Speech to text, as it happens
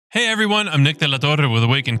Hey everyone, I'm Nick De La Torre with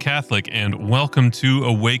Awaken Catholic, and welcome to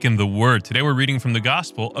Awaken the Word. Today we're reading from the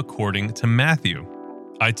Gospel according to Matthew.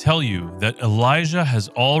 I tell you that Elijah has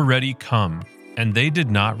already come, and they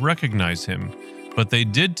did not recognize him, but they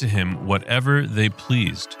did to him whatever they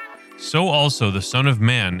pleased. So also the Son of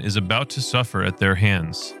Man is about to suffer at their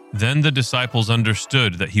hands. Then the disciples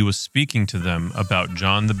understood that he was speaking to them about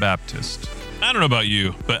John the Baptist. I don't know about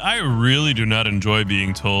you, but I really do not enjoy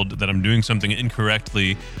being told that I'm doing something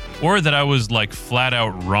incorrectly, or that I was flat out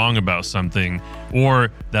wrong about something,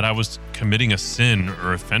 or that I was committing a sin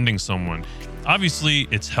or offending someone. Obviously,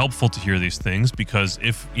 it's helpful to hear these things because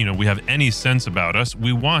if, we have any sense about us,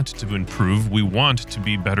 we want to improve, we want to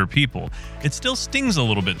be better people. It still stings a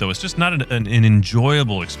little bit though. It's just not an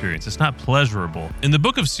enjoyable experience. It's not pleasurable. In the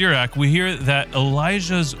book of Sirach, we hear that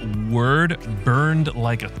Elijah's word burned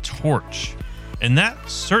like a torch. And that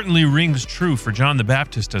certainly rings true for John the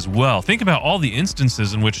Baptist as well. Think about all the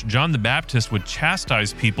instances in which John the Baptist would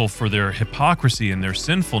chastise people for their hypocrisy and their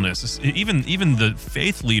sinfulness. Even the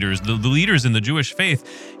faith leaders, the leaders in the Jewish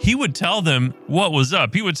faith, he would tell them what was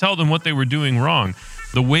up. He would tell them what they were doing wrong,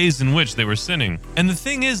 the ways in which they were sinning. And the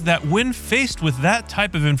thing is that when faced with that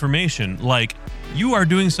type of information, like you are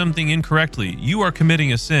doing something incorrectly, you are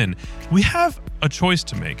committing a sin, we have a choice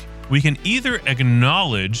to make. We can either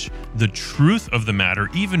acknowledge the truth of the matter,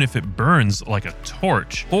 even if it burns like a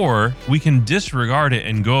torch, or we can disregard it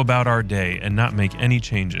and go about our day and not make any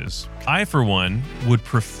changes. I, for one, would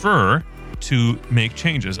prefer to make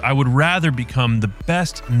changes. I would rather become the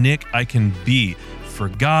best Nick I can be for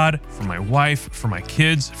God, for my wife, for my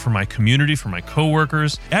kids, for my community, for my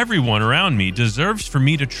coworkers. Everyone around me deserves for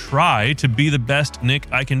me to try to be the best Nick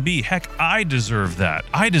I can be. Heck, I deserve that.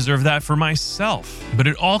 I deserve that for myself. But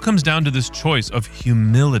it all comes down to this choice of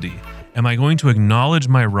humility. Am I going to acknowledge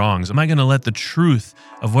my wrongs? Am I going to let the truth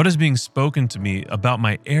of what is being spoken to me about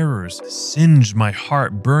my errors singe my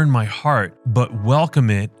heart, burn my heart, but welcome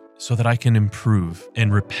it so that I can improve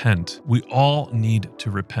and repent? We all need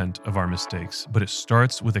to repent of our mistakes, but it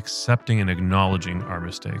starts with accepting and acknowledging our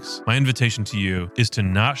mistakes. My invitation to you is to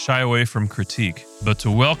not shy away from critique, but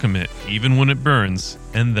to welcome it even when it burns,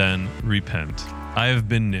 and then repent. I have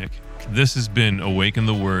been Nick. This has been Awaken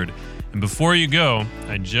the Word. And before you go,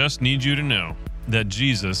 I just need you to know that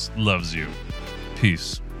Jesus loves you.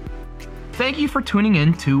 Peace. Thank you for tuning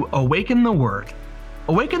in to Awaken the Word.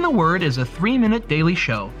 Awaken the Word is a 3-minute daily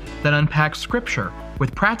show that unpacks scripture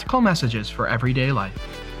with practical messages for everyday life.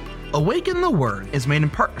 Awaken the Word is made in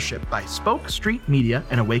partnership by Spoke Street Media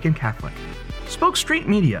and Awaken Catholic. Spoke Street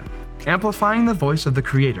Media, amplifying the voice of the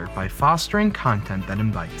Creator by fostering content that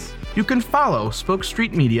invites. You can follow Spoke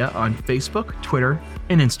Street Media on Facebook, Twitter,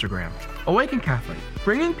 and Instagram. Awaken Catholic,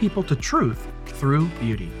 bringing people to truth through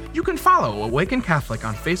beauty. You can follow Awaken Catholic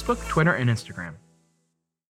on Facebook, Twitter, and Instagram.